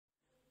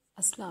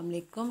Assalamu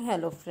alaikum.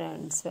 Hello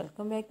friends,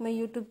 welcome back my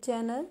YouTube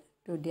channel.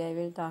 Today I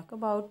will talk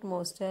about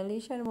most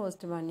stylish and most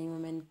demanding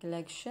women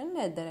collection,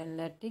 leather and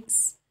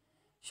latex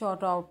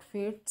short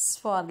outfits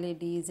for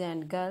ladies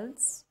and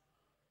girls.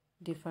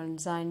 Different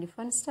design,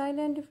 different style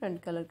and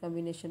different color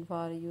combination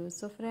for you.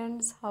 So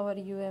friends, how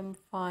are you? I'm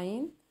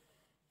fine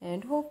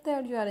and hope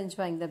that you are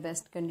enjoying the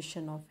best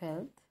condition of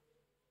health.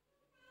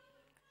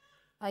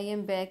 I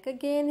am back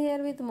again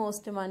here with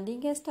most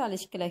demanding and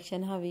stylish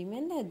collection of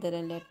women leather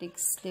and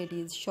latex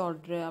ladies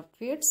short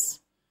outfits.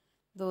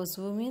 Those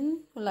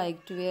women who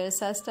like to wear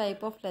such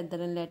type of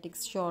leather and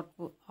latex short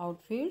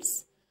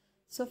outfits.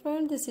 So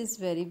friends, this is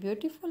very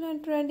beautiful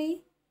and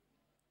trendy.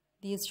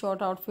 These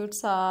short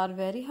outfits are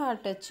very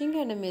heart touching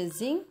and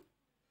amazing.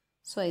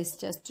 So I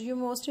suggest you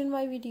most in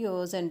my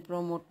videos and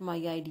promote my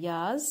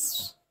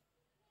ideas.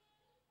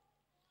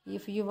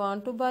 If you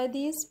want to buy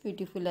these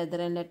beautiful leather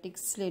and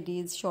latex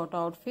ladies short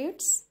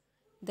outfits,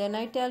 then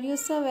I tell you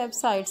some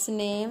websites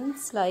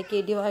names like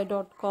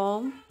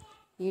ady.com,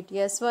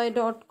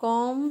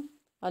 etsy.com,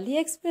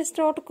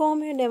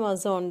 aliexpress.com and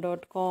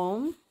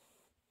amazon.com.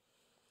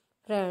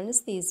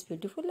 Friends, these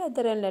beautiful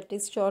leather and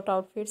latex short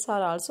outfits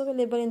are also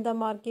available in the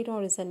market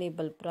on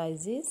reasonable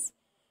prices.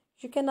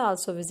 You can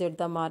also visit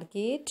the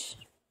market.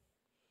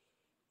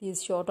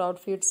 These short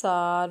outfits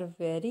are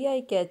very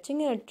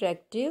eye-catching and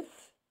attractive.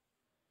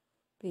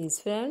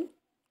 Please friend,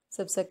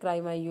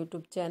 subscribe my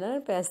YouTube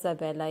channel, press the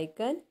bell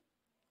icon.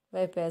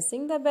 By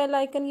pressing the bell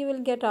icon, you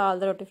will get all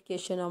the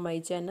notification on my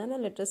channel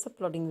and latest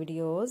uploading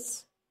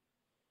videos.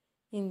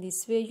 In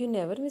this way, you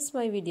never miss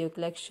my video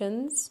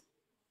collections.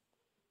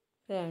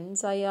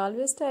 Friends, I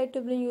always try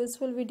to bring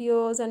useful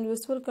videos and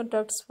useful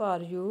contacts for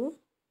you.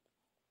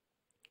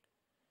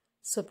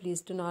 So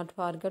please do not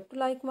forget to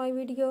like my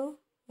video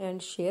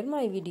and share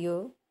my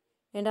video.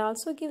 And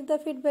also give the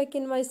feedback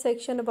in my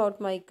section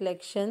about my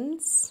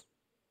collections.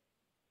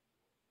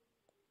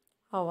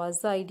 How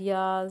was the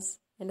ideas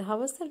and how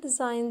was the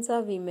designs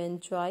of women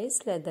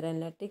choice leather and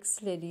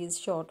latex ladies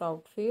short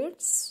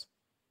outfits?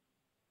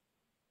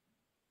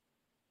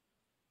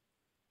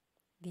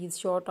 These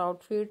short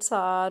outfits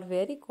are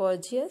very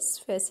gorgeous,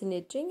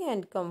 fascinating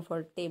and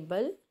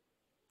comfortable.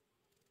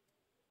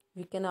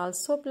 We can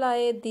also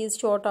apply these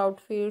short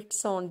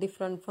outfits on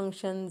different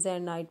functions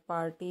and night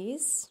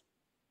parties.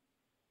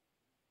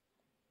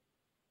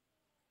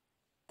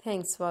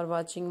 Thanks for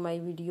watching my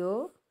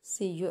video.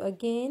 See you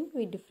again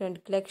with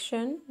different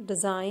collection,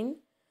 design,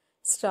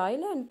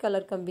 style and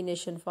color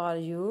combination for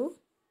you.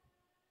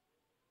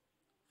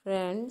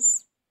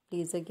 Friends,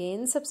 please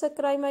again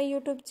subscribe my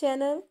YouTube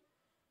channel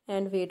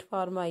and wait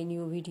for my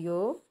new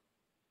video.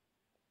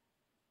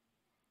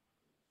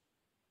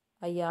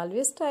 I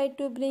always try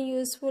to bring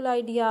useful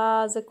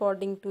ideas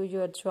according to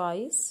your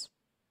choice.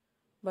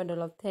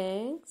 Bundle of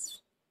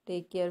thanks.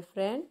 Take care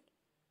friend.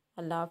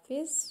 Allah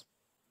Hafiz.